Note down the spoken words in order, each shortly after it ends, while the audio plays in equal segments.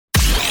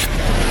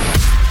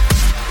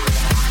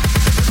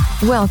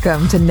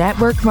Welcome to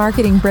Network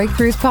Marketing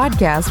Breakthroughs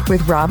Podcast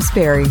with Rob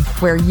Sperry,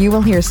 where you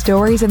will hear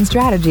stories and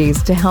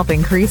strategies to help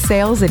increase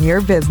sales in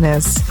your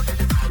business.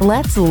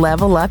 Let's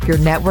level up your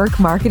network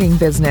marketing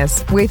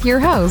business with your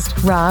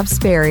host, Rob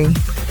Sperry.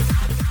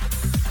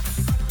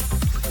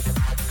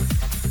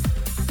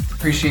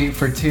 Appreciate you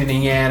for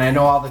tuning in. I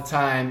know all the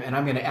time, and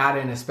I'm going to add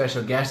in a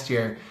special guest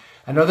here.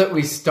 I know that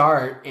we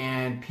start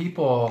and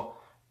people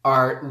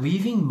are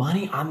leaving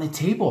money on the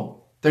table.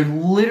 They're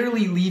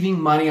literally leaving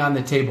money on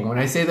the table. When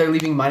I say they're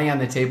leaving money on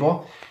the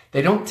table,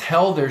 they don't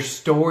tell their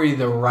story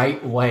the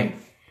right way.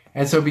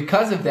 And so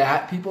because of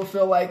that, people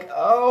feel like,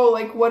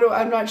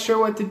 I'm not sure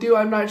what to do.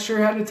 I'm not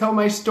sure how to tell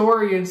my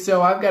story. And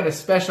so I've got a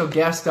special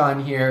guest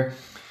on here,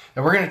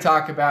 and we're going to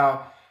talk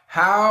about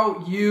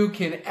how you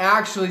can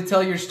actually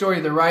tell your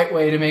story the right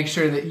way to make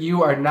sure that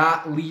you are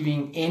not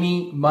leaving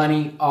any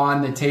money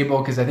on the table,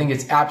 because I think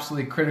it's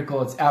absolutely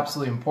critical. It's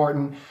absolutely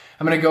important.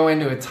 I'm going to go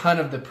into a ton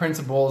of the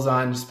principles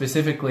on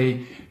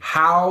specifically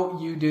how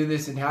you do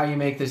this and how you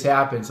make this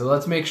happen. So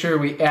let's make sure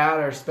we add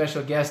our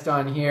special guest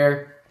on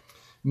here.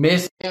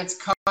 Miss Lance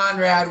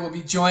Conrad will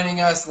be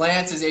joining us.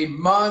 Lance is a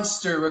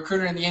monster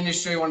recruiter in the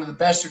industry, one of the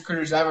best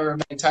recruiters I've ever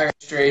met in the entire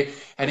industry,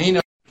 and he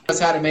knows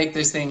how to make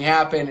this thing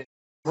happen.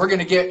 We're going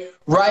to get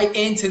right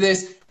into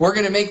this. We're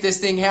going to make this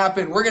thing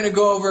happen. We're going to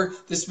go over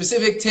the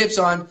specific tips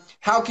on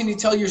how can you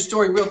tell your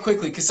story real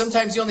quickly, because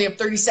sometimes you only have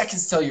 30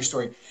 seconds to tell your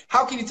story.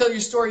 How can you tell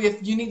your story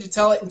if you need to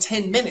tell it in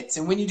 10 minutes?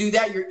 And when you do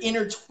that, you're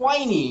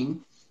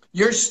intertwining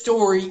your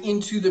story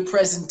into the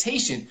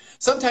presentation.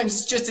 Sometimes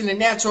it's just in a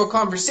natural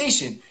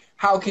conversation.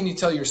 How can you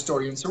tell your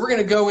story? And so we're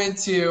going to go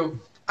into,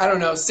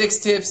 6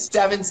 tips,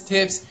 7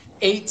 tips,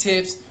 8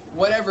 tips,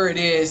 whatever it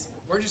is.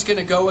 We're just going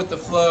to go with the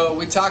flow.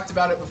 We talked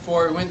about it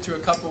before. We went through a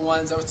couple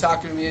ones. I was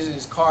talking to him in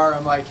his car.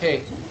 I'm like,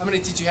 hey, I'm going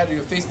to teach you how to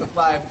do a Facebook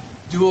Live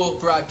dual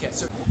broadcast.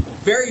 So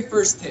very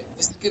first tip.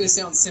 This is going to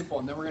sound simple,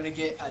 and then we're going to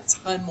get a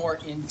ton more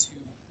into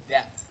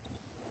depth.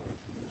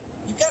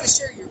 You've got to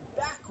share your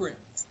background.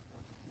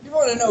 You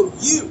want to know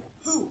you.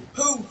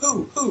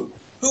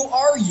 Who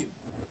are you?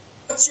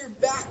 What's your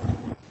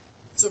background?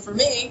 So for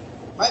me,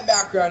 my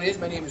background is,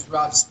 my name is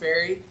Rob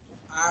Sperry.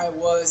 I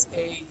was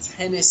a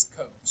tennis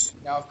coach.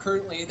 Now,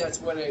 currently, that's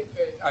what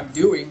I'm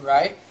doing,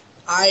 right?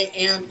 I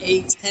am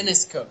a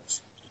tennis coach.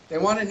 They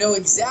want to know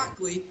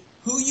exactly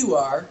who you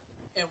are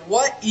and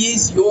what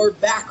is your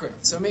background.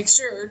 So make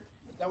sure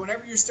that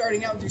whenever you're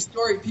starting out with your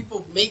story,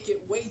 people make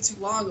it way too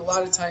long a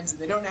lot of times, and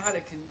they don't know how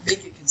to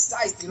make it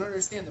concise. They don't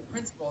understand the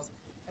principles.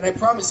 And I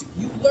promise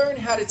you learn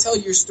how to tell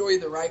your story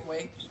the right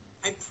way.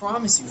 I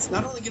promise you, it's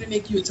not only going to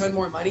make you a ton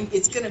more money,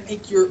 it's going to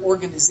make your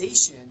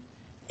organization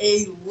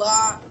a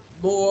lot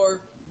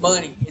more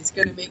money. It's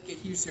going to make a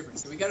huge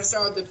difference. So we got to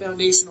start with the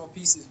foundational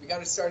pieces. We got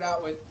to start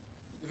out with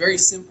the very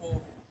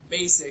simple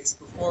basics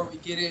before we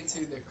get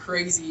into the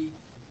crazy,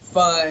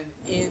 fun,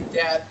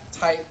 in-depth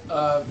type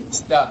of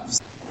stuff.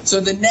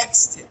 So the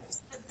next tip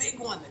is the big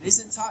one that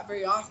isn't taught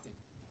very often.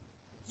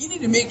 You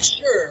need to make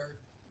sure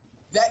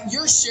that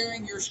you're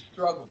sharing your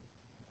struggle.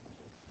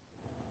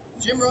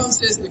 Jim Rohn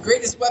says the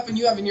greatest weapon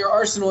you have in your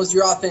arsenal is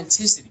your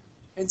authenticity.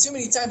 And too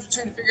many times we're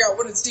trying to figure out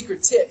what are the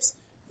secret tips,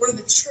 what are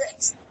the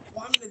tricks.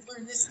 Well, I'm going to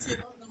learn this tip,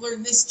 I'm going to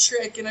learn this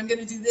trick, and I'm going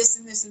to do this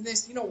and this and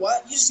this. You know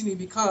what? You just need to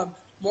become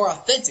more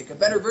authentic, a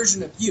better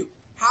version of you.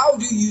 How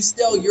do you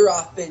sell your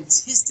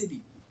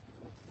authenticity?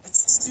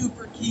 That's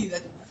super key.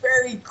 That's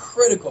very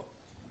critical.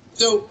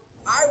 So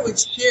I would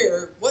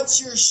share,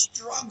 what's your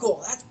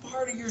struggle? That's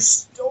part of your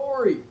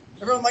story.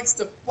 Everyone likes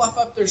to fluff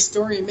up their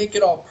story and make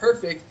it all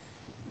perfect.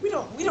 We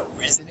don't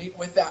resonate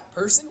with that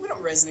person. We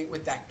don't resonate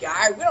with that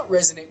guy. We don't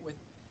resonate with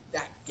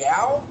that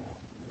gal.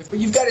 But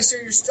you've got to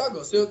share your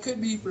struggle. So it could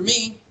be, for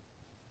me,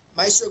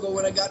 my struggle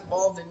when I got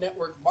involved in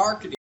network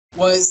marketing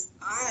was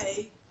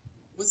I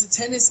was a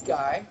tennis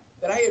guy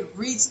that I had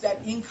reached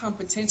that income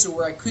potential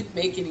where I couldn't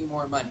make any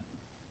more money.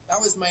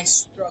 That was my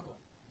struggle.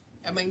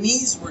 And my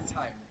knees were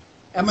tired.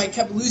 And I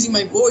kept losing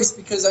my voice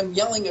because I'm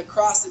yelling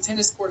across the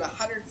tennis court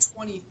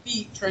 120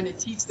 feet trying to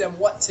teach them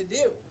what to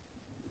do.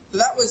 So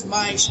that was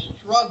my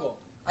struggle.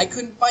 I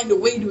couldn't find a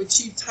way to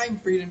achieve time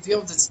freedom, to be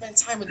able to spend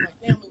time with my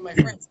family, my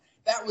friends.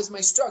 That was my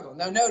struggle.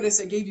 Now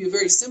notice I gave you a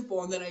very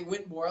simple and then I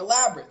went more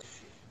elaborate.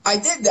 I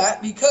did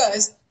that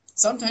because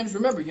sometimes,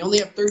 remember, you only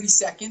have 30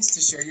 seconds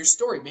to share your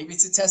story. Maybe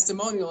it's a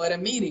testimonial at a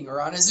meeting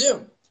or on a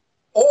Zoom.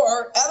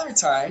 Or other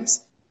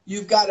times,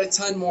 you've got a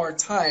ton more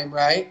time,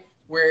 right,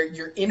 where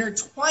you're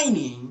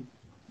intertwining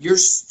your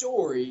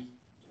story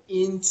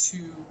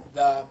into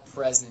the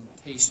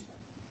presentation.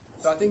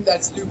 So I think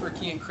that's super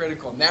key and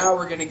critical. Now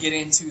we're going to get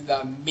into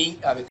the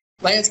meat of it.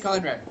 Lance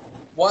Conrad,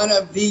 one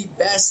of the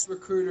best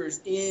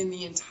recruiters in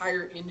the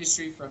entire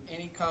industry from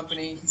any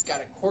company. He's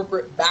got a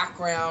corporate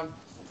background.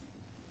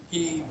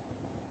 He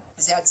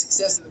has had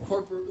success at the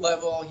corporate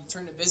level. He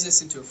turned a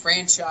business into a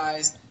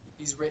franchise.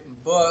 He's written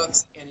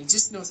books, and he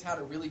just knows how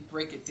to really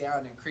break it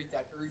down and create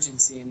that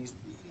urgency. And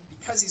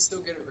because he's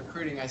so good at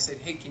recruiting, I said,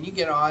 hey, can you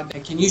get on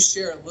and can you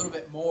share a little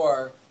bit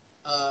more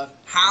of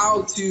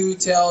how to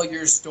tell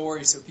your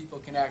story so people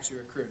can actually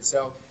recruit?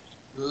 So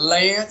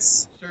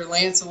Lance, or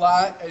Lance a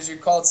lot, as you're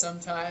called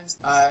sometimes.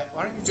 Why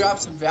don't you drop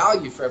some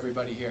value for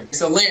everybody here?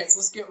 So Lance,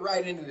 let's get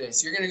right into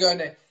this. You're going to go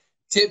into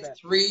tip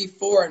 3,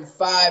 4, and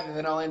 5, and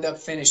then I'll end up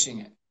finishing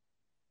it.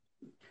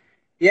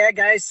 Yeah,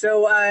 guys.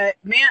 So,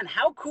 man,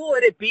 how cool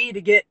would it be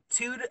to get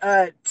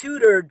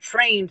tutored,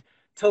 trained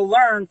to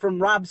learn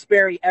from Rob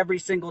Sperry every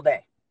single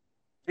day?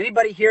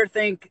 Anybody here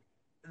think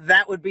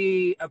that would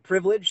be a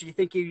privilege? You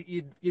think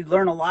you'd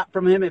learn a lot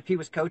from him if he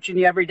was coaching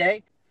you every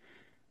day?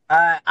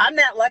 I'm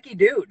that lucky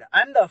dude.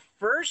 I'm the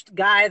first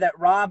guy that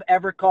Rob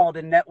ever called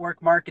in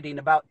network marketing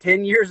about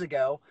 10 years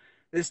ago.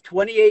 This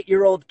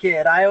 28-year-old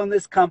kid, I own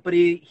this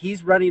company.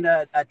 He's running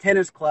a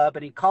tennis club,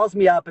 and he calls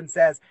me up and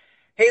says,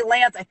 "Hey,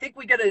 Lance, I think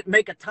we got to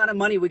make a ton of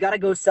money. We got to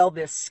go sell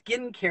this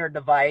skincare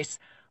device.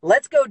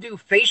 Let's go do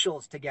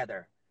facials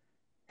together."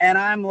 And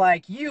I'm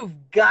like,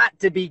 "You've got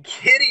to be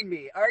kidding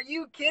me. Are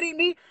you kidding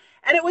me?"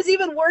 And it was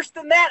even worse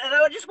than that. And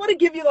I just want to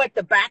give you like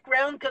the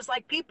background, because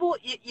like people,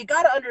 you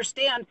got to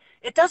understand,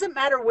 it doesn't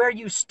matter where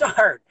you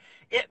start.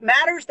 It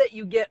matters that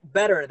you get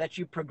better, that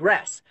you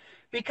progress.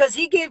 Because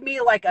he gave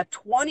me like a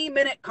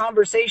 20-minute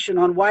conversation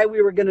on why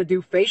we were going to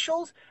do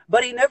facials,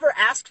 but he never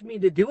asked me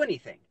to do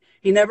anything.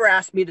 He never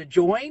asked me to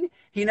join.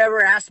 He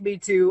never asked me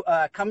to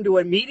come to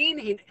a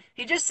meeting.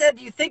 He just said,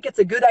 "Do you think it's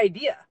a good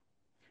idea?"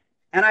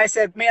 And I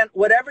said, "Man,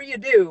 whatever you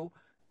do,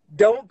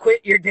 don't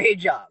quit your day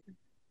job."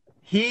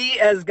 He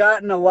has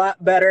gotten a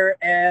lot better,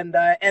 and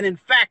in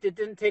fact, it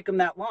didn't take him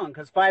that long,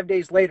 because 5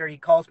 days later, he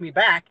calls me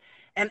back,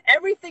 and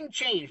everything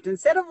changed.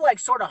 Instead of like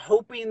sort of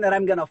hoping that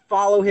I'm going to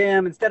follow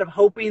him, instead of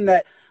hoping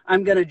that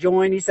I'm going to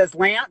join, he says,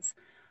 "Lance,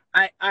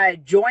 I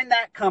joined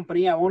that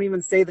company." I won't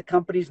even say the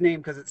company's name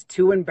because it's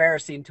too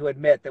embarrassing to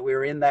admit that we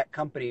were in that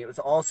company. It was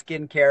all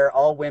skincare,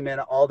 all women,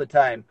 all the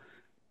time.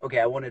 Okay,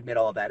 I won't admit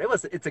all of that.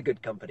 It's a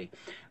good company.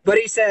 But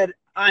he said,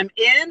 "I'm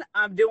in,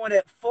 I'm doing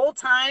it full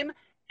time,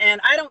 and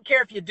I don't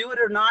care if you do it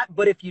or not,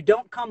 but if you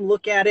don't come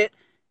look at it,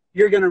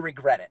 you're going to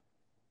regret it."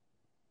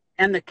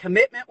 And the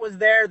commitment was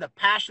there, the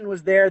passion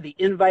was there, the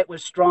invite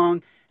was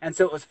strong. And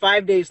so it was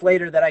 5 days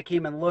later that I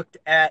came and looked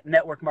at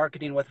network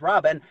marketing with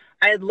Rob. And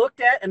I had looked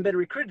at and been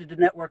recruited to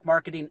network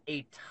marketing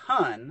a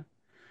ton,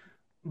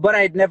 but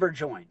I had never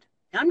joined.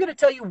 And I'm going to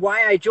tell you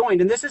why I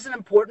joined. And this is an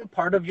important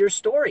part of your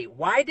story.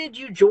 Why did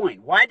you join?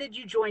 Why did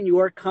you join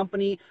your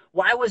company?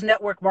 Why was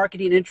network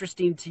marketing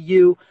interesting to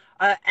you?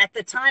 At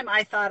the time,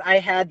 I thought I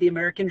had the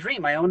American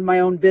dream. I owned my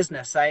own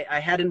business. I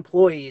had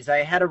employees. I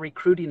had a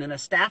recruiting and a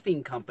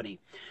staffing company.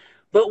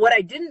 But what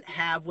I didn't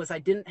have was I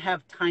didn't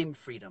have time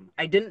freedom.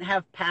 I didn't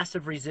have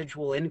passive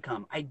residual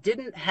income. I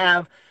didn't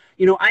have,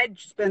 I had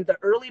spent the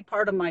early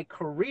part of my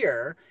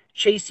career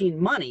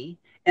chasing money,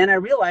 and I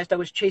realized I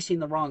was chasing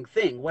the wrong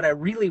thing. What I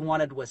really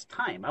wanted was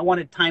time. I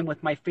wanted time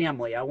with my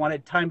family. I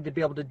wanted time to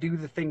be able to do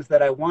the things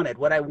that I wanted.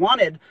 What I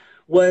wanted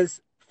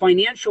was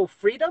financial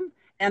freedom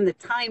and the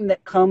time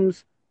that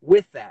comes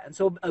with that. And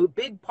so a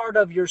big part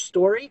of your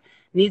story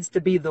needs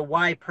to be the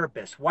why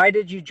purpose. Why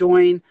did you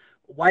join?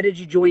 Why did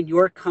you join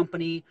your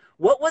company?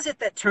 What was it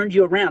that turned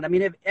you around? I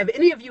mean, have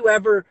any of you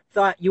ever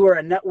thought you were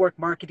a network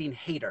marketing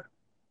hater?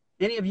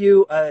 Any of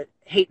you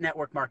hate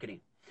network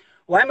marketing?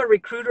 Well, I'm a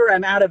recruiter.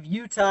 I'm out of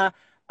Utah.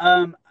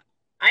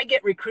 I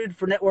get recruited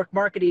for network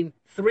marketing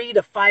 3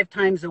 to 5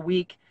 times a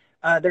week.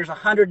 There's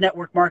 100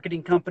 network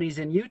marketing companies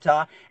in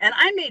Utah, and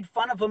I made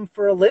fun of them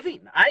for a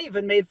living. I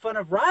even made fun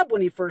of Rob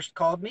when he first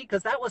called me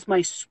because that was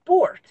my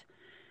sport.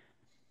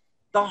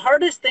 The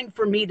hardest thing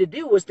for me to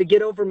do was to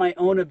get over my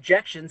own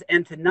objections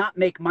and to not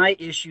make my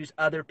issues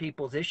other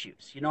people's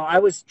issues. I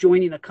was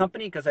joining a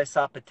company because I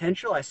saw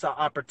potential, I saw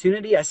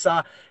opportunity, I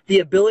saw the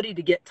ability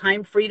to get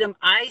time freedom.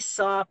 I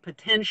saw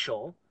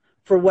potential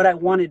for what I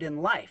wanted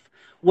in life.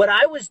 What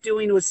I was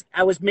doing was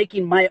I was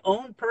making my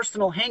own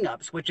personal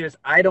hangups, which is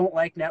I don't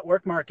like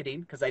network marketing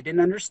because I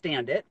didn't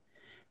understand it,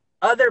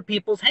 other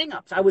people's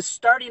hangups. I was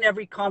starting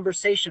every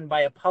conversation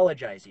by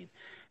apologizing.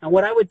 And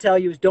what I would tell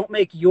you is don't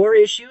make your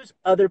issues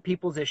other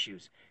people's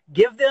issues.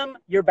 Give them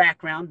your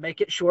background,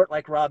 make it short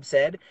like Rob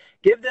said.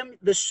 Give them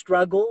the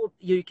struggle.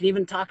 You can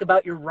even talk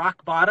about your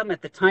rock bottom.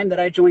 At the time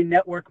that I joined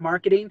network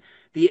marketing,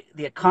 the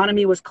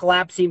economy was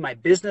collapsing. My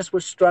business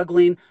was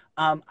struggling.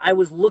 I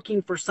was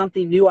looking for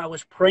something new. I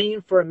was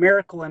praying for a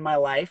miracle in my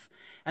life.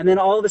 And then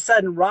all of a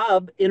sudden,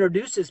 Rob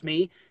introduces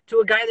me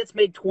to a guy that's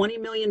made $20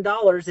 million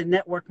in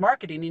network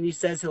marketing. And he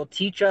says he'll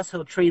teach us,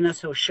 he'll train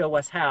us, he'll show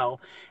us how.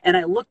 And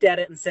I looked at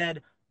it and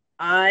said,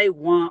 I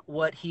want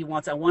what he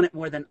wants. I want it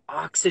more than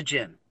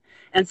oxygen.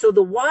 And so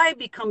the why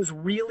becomes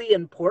really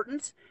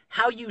important.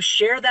 How you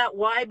share that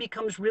why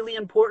becomes really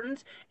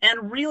important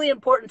and really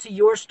important to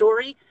your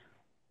story.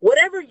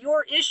 Whatever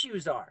your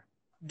issues are,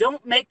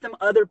 don't make them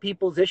other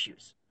people's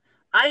issues.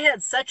 I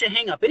had such a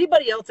hang up.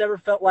 Anybody else ever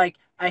felt like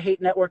I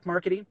hate network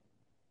marketing?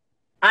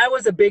 I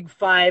was a big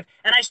 5,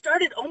 and I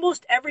started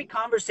almost every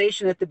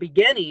conversation at the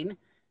beginning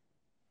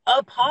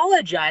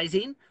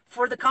apologizing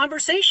for the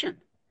conversation.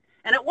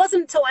 And it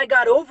wasn't until I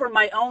got over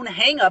my own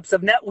hangups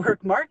of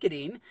network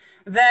marketing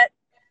that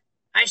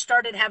I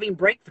started having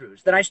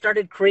breakthroughs, that I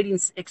started creating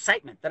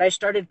excitement, that I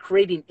started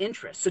creating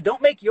interest. So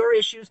don't make your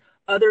issues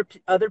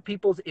other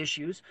people's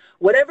issues,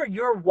 whatever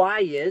your why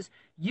is,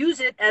 use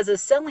it as a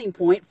selling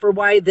point for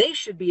why they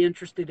should be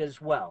interested as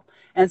well.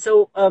 And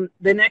so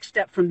the next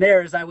step from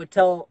there is I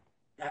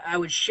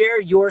would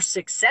share your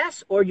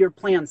success or your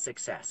planned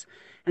success.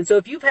 And so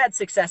if you've had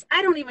success,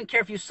 I don't even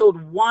care if you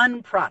sold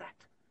one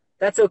product.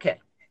 That's okay.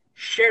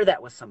 Share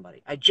that with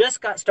somebody. I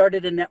just got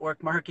started in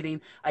network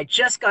marketing. I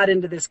just got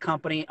into this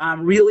company.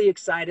 I'm really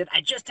excited.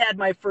 I just had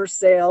my first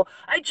sale.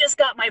 I just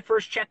got my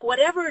first check.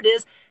 Whatever it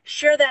is,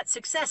 share that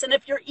success. And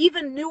if you're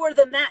even newer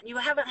than that and you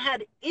haven't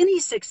had any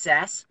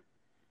success,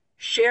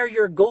 share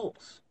your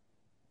goals.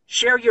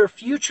 Share your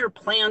future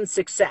planned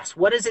success.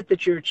 What is it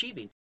that you're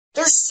achieving?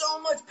 There's so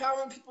much power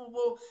when people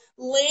will,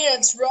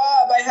 Lance,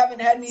 Rob, I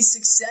haven't had any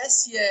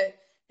success yet,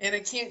 and I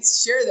can't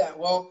share that.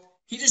 Well,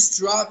 he just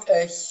dropped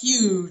a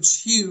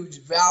huge,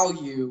 huge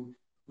value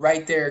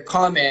right there,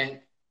 comment,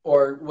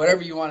 or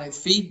whatever you want to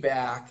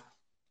feedback.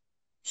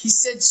 He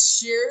said,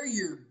 share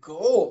your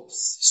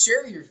goals,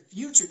 share your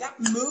future. That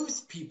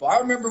moves people. I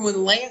remember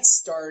when Lance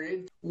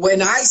started,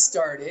 when I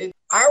started,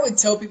 I would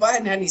tell people I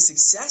hadn't had any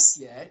success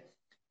yet.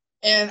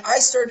 And I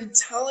started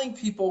telling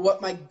people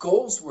what my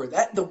goals were.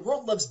 That the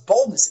world loves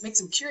boldness. It makes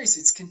them curious.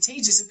 It's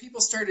contagious. And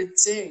people started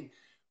saying,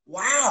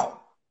 wow,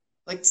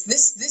 like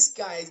this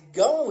guy's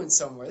going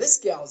somewhere. This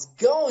gal's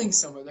going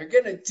somewhere. They're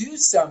going to do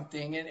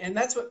something. And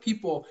that's what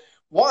people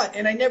want.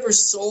 And I never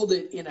sold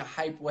it in a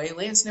hype way.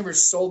 Lance never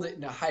sold it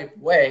in a hype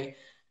way.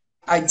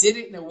 I did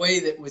it in a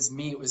way that was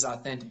me. It was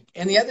authentic.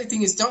 And the other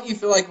thing is, don't you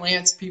feel like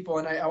Lance, people,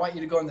 and I want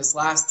you to go on this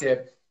last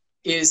tip,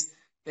 is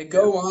they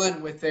go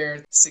on with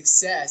their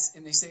success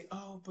and they say,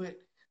 oh, but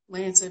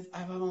Lance,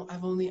 I've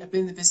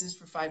been in the business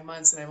for 5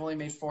 months and I've only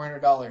made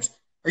 $400.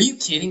 Are you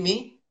kidding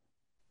me?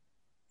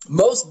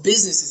 Most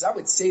businesses, I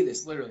would say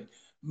this literally,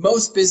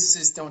 most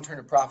businesses don't turn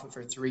a profit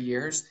for 3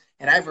 years,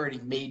 and I've already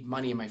made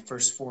money in my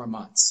first 4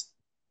 months.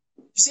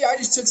 You see, I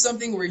just took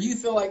something where you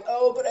feel like,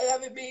 oh, but I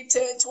haven't made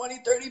 10, 20,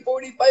 30,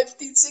 40,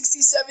 50,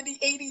 60, 70,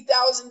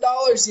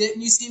 $80,000 yet.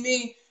 And you see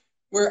me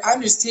where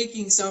I'm just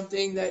taking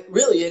something that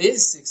really it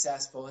is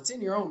successful. It's in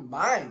your own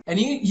mind. And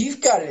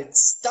you've got to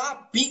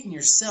stop beating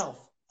yourself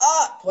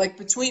up. Like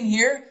between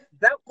here,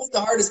 that was the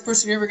hardest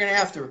person you're ever going to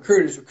have to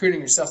recruit is recruiting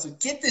yourself. So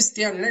get this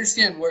down and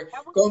understand we're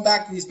going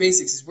back to these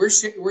basics. Is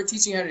we're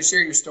teaching how to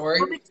share your story,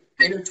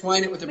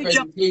 intertwine it with a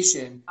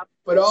presentation,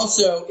 but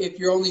also if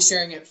you're only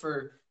sharing it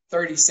for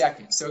 30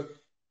 seconds. So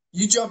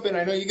you jump in.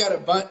 I know you got a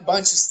bunch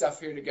of stuff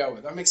here to go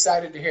with. I'm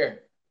excited to hear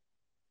it.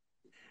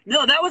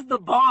 No, that was the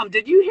bomb.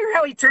 Did you hear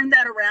how he turned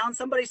that around?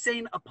 Somebody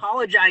saying,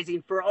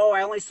 apologizing for, oh,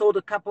 I only sold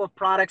a couple of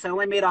products. I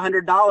only made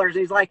 $100. And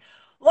he's like,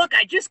 look,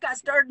 I just got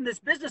started in this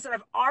business and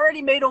I've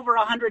already made over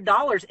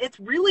 $100. It's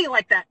really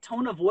like that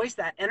tone of voice,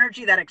 that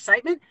energy, that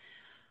excitement.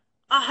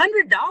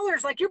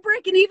 $100, like you're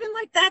breaking even,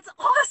 like that's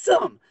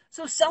awesome.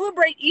 So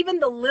celebrate even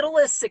the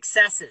littlest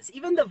successes,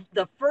 even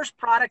the first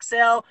product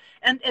sale,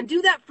 and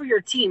do that for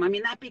your team. I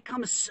mean, that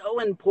becomes so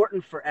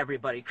important for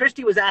everybody.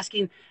 Christy was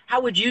asking,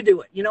 how would you do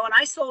it? You know, and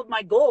I sold,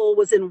 my goal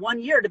was in 1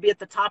 year to be at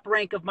the top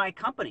rank of my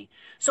company.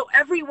 So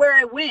everywhere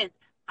I went,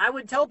 I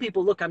would tell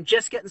people, look, I'm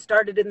just getting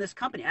started in this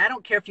company. I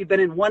don't care if you've been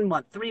in 1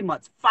 month, 3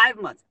 months, 5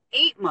 months,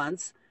 8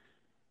 months,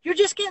 you're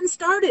just getting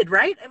started,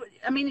 right?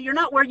 I mean, you're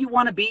not where you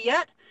want to be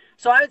yet.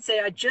 So I would say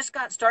I just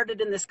got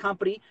started in this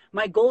company.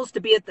 My goal is to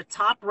be at the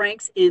top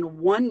ranks in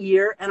 1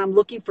 year, and I'm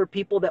looking for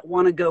people that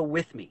want to go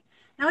with me.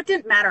 Now, it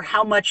didn't matter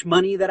how much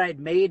money that I'd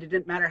made. It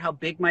didn't matter how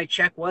big my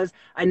check was.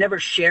 I never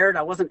shared.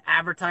 I wasn't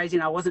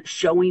advertising. I wasn't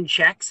showing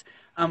checks.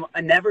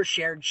 I never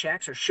shared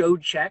checks or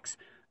showed checks.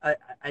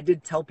 I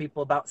did tell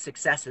people about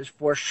successes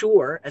for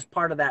sure as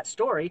part of that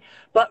story.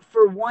 But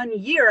for 1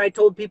 year, I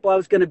told people I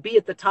was going to be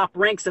at the top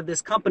ranks of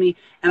this company,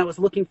 and I was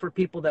looking for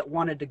people that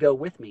wanted to go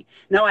with me.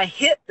 Now, I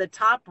hit the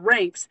top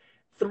ranks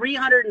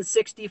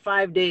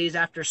 365 days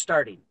after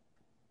starting.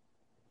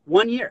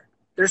 1 year.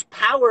 There's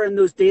power in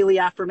those daily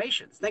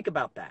affirmations. Think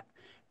about that.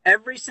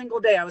 Every single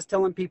day I was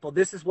telling people,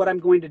 this is what I'm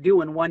going to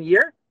do in 1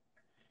 year.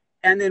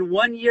 And then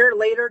 1 year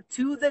later,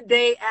 to the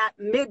day at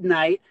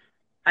midnight,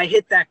 I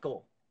hit that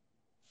goal.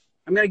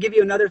 I'm going to give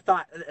you another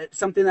thought,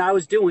 something that I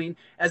was doing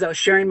as I was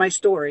sharing my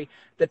story.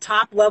 The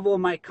top level of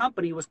my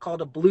company was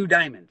called a blue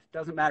diamond.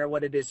 Doesn't matter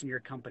what it is in your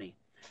company.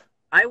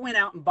 I went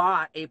out and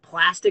bought a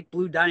plastic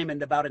blue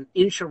diamond about 1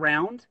 inch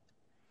around,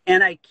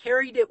 and I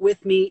carried it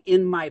with me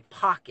in my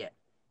pocket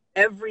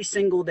every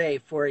single day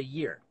for a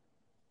year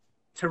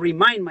to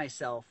remind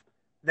myself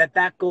that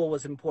that goal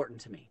was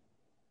important to me.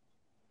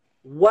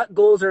 What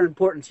goals are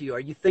important to you? Are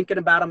you thinking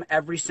about them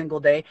every single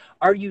day?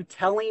 Are you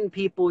telling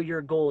people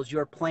your goals,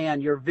 your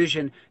plan, your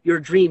vision, your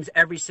dreams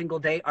every single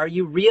day? Are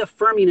you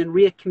reaffirming and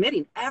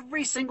recommitting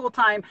every single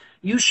time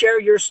you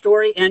share your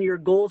story and your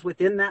goals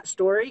within that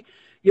story?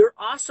 You're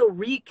also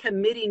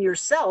recommitting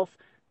yourself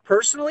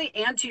personally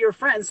and to your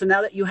friends. So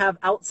now that you have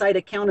outside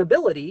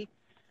accountability,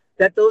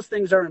 that those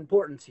things are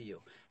important to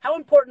you. How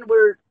important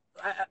were,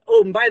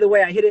 oh, and by the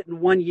way, I hit it in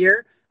 1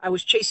 year. I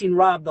was chasing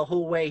Rob the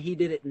whole way. He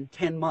did it in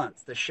 10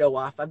 months, the show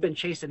off. I've been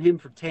chasing him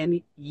for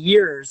 10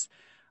 years.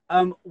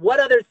 What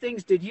other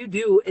things did you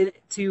do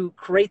to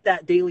create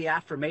that daily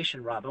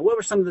affirmation, Rob? And what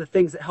were some of the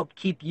things that helped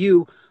keep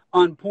you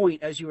on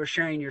point as you were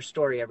sharing your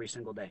story every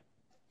single day?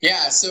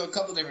 Yeah, so a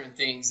couple different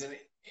things. And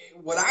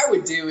what I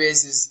would do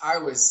is I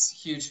was a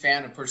huge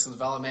fan of personal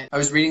development. I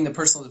was reading the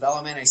personal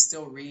development. I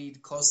still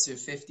read close to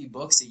 50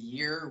 books a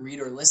year, read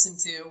or listen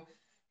to.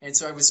 And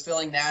so I was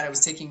filling that. I was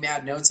taking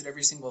mad notes at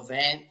every single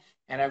event.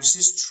 And I was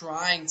just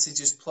trying to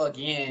just plug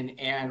in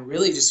and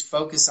really just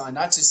focus on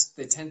not just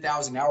the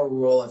 10,000 hour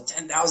rule of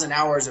 10,000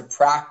 hours of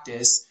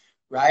practice,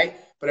 right?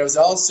 But I was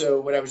also,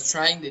 what I was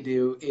trying to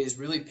do is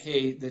really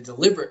pay the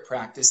deliberate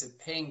practice of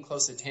paying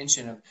close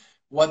attention of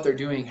what they're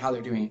doing, how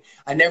they're doing it.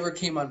 I never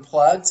came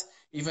unplugged.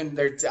 Even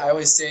there, I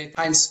always say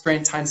times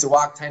sprint, times to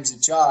walk, times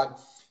to jog.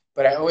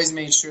 But I always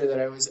made sure that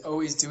I was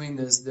always doing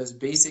those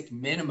basic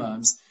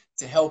minimums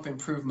to help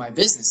improve my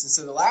business. And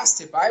so the last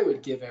tip I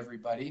would give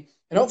everybody,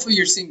 and hopefully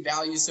you're seeing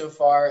value so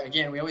far.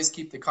 Again, we always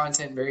keep the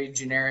content very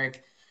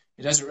generic.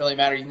 It doesn't really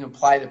matter. You can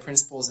apply the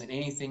principles in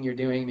anything you're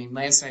doing. I mean,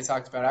 Lance and I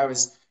talked about, I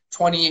was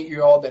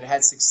 28-year-old that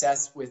had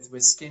success with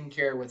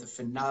skincare with a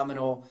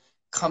phenomenal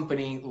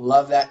company,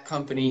 love that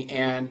company,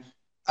 and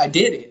I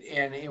did it.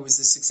 And it was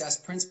the success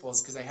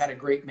principles because I had a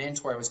great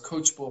mentor. I was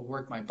coachable,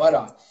 worked my butt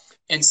off.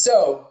 And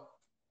so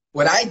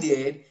what I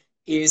did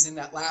is in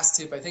that last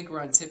tip, I think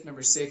we're on tip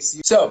number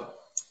 6. So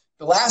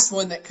the last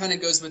one that kind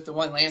of goes with the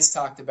one Lance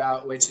talked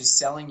about, which is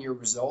selling your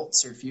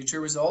results or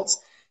future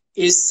results,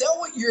 is sell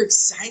what you're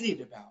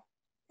excited about.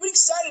 What are you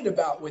excited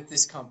about with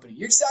this company?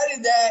 You're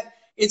excited that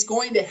it's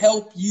going to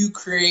help you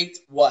create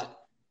what?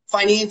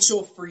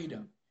 Financial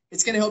freedom.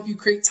 It's going to help you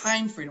create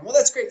time freedom. Well,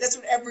 that's great. That's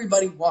what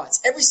everybody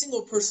wants. Every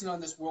single person on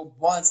this world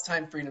wants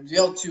time freedom to be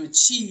able to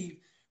achieve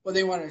what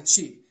they want to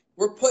achieve.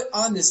 We're put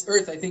on this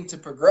earth, I think, to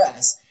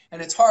progress.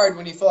 And it's hard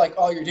when you feel like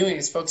all you're doing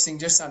is focusing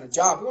just on a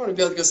job. We want to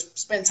be able to go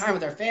spend time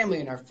with our family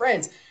and our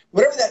friends.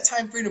 Whatever that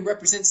time freedom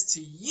represents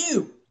to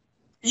you,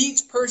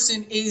 each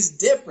person is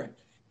different.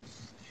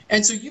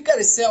 And so you got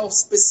to sell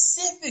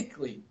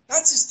specifically, not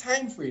just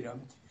time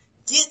freedom.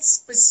 Get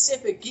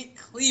specific, get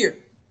clear.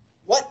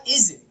 What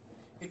is it?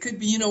 It could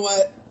be, you know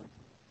what,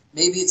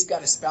 maybe it's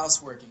got a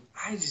spouse working.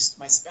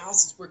 My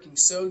spouse is working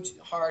so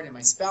hard and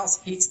my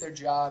spouse hates their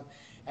job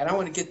and I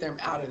want to get them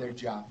out of their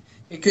job.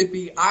 It could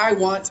be, I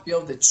want to be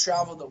able to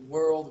travel the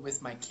world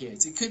with my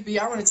kids. It could be,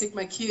 I want to take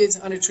my kids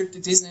on a trip to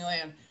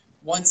Disneyland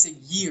once a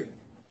year.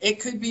 It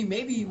could be,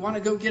 maybe you want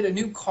to go get a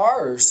new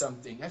car or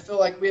something. I feel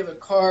like we have a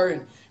car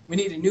and we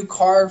need a new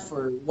car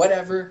for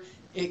whatever.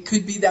 It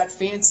could be that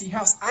fancy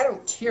house. I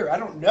don't care. I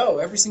don't know.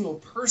 Every single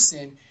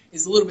person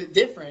is a little bit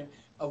different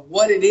of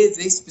what it is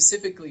they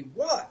specifically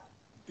want.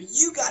 But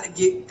you got to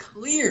get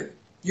clear.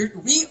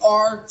 We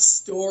are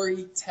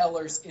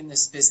storytellers in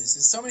this business.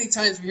 And so many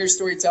times we hear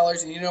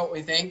storytellers and you know what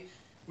we think?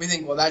 We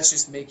think, well, that's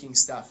just making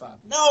stuff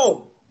up.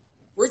 No,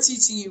 we're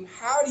teaching you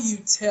how do you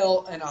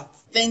tell an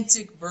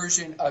authentic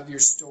version of your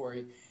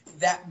story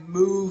that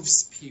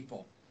moves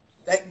people,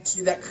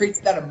 that creates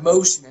that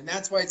emotion. And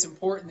that's why it's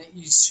important that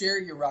you share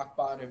your rock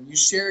bottom, you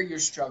share your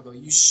struggle,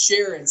 you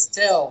share and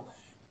tell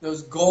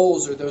those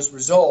goals or those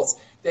results,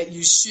 that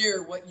you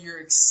share what you're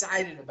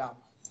excited about.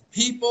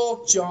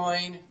 People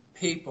join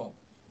people.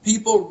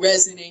 People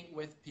resonate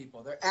with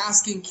people. They're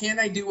asking, can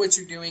I do what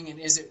you're doing and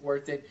is it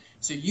worth it?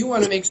 So you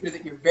want to make sure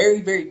that you're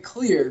very, very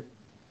clear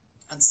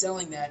on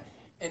selling that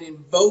and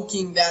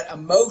invoking that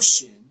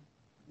emotion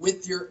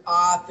with your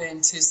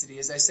authenticity.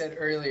 As I said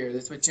earlier,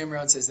 that's what Jim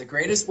Rohn says. The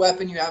greatest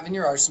weapon you have in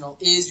your arsenal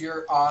is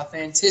your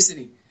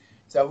authenticity.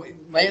 So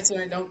Lance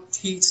and I don't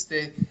teach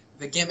the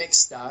gimmick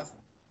stuff.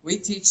 We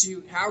teach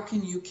you how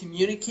can you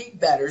communicate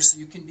better so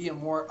you can be a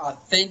more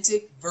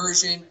authentic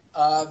version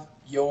of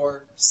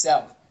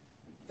yourself.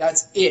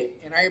 That's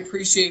it. And I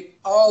appreciate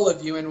all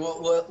of you, and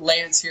we'll let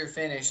Lance here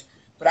finish,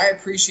 but I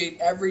appreciate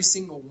every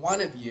single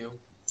one of you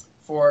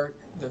for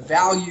the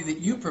value that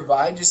you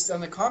provide just on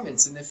the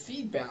comments and the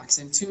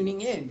feedbacks and tuning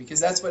in, because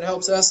that's what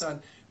helps us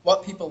on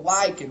what people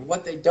like and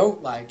what they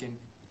don't like and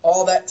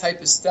all that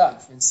type of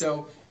stuff. And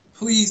so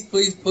please,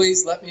 please,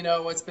 please let me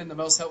know what's been the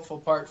most helpful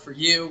part for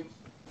you.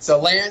 So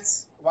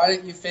Lance, why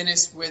don't you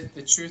finish with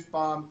the truth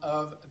bomb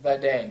of the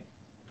day?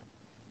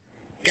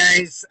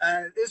 Guys,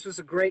 this was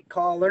a great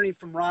call. Learning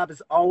from Rob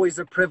is always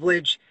a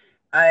privilege.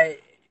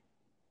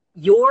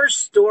 Your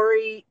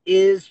story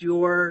is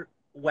your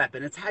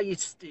weapon. It's how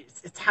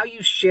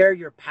you share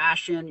your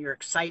passion, your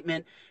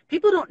excitement.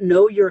 People don't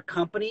know your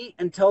company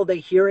until they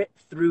hear it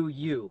through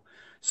you.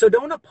 So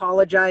don't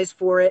apologize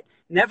for it.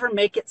 Never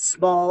make it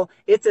small.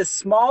 It's as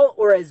small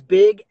or as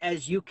big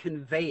as you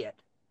convey it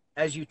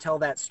as you tell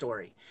that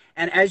story.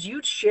 And as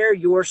you share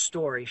your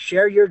story,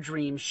 share your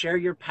dreams, share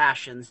your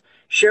passions,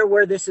 share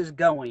where this is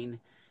going,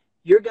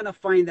 you're going to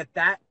find that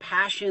that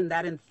passion,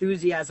 that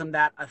enthusiasm,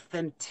 that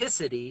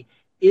authenticity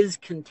is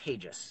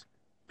contagious.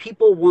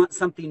 People want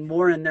something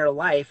more in their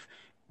life,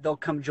 they'll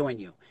come join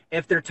you.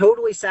 If they're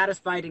totally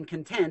satisfied and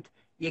content,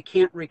 you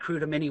can't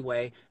recruit them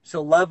anyway.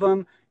 So love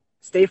them,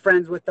 stay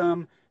friends with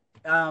them,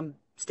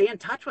 stay in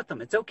touch with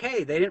them. It's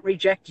okay. They didn't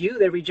reject you.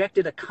 They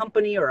rejected a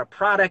company or a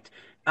product.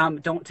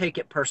 Don't take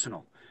it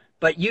personal.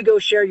 But you go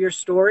share your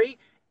story.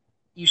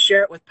 You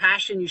share it with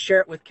passion, you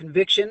share it with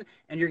conviction,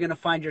 and you're going to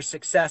find your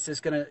success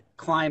is going to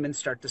climb and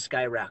start to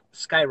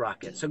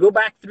skyrocket. So go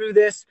back through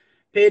this,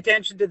 pay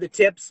attention to the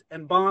tips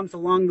and bombs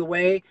along the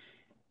way,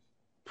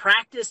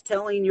 practice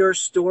telling your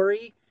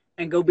story,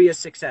 and go be a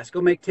success. Go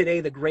make today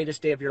the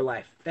greatest day of your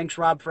life. Thanks,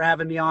 Rob, for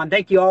having me on.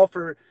 Thank you all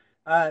for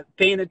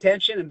paying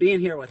attention and being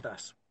here with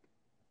us.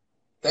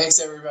 Thanks,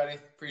 everybody.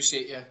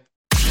 Appreciate you.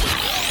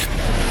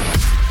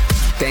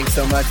 Thanks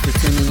so much for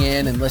tuning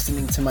in and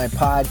listening to my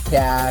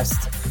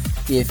podcast.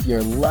 If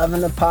you're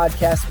loving the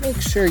podcast,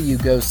 make sure you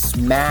go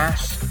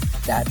smash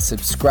that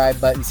subscribe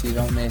button so you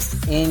don't miss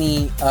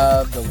any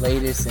of the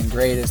latest and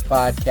greatest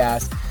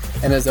podcasts.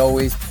 And as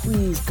always,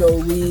 please go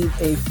leave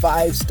a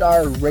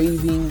 5-star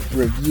raving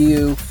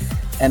review.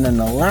 And then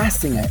the last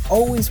thing I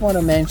always want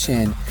to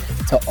mention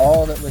to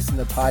all that listen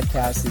to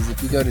podcasts is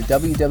if you go to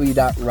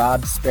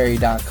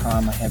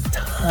www.robsperry.com, I have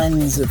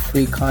tons of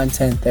free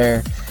content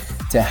there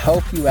to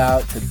help you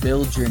out to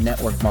build your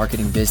network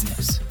marketing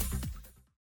business.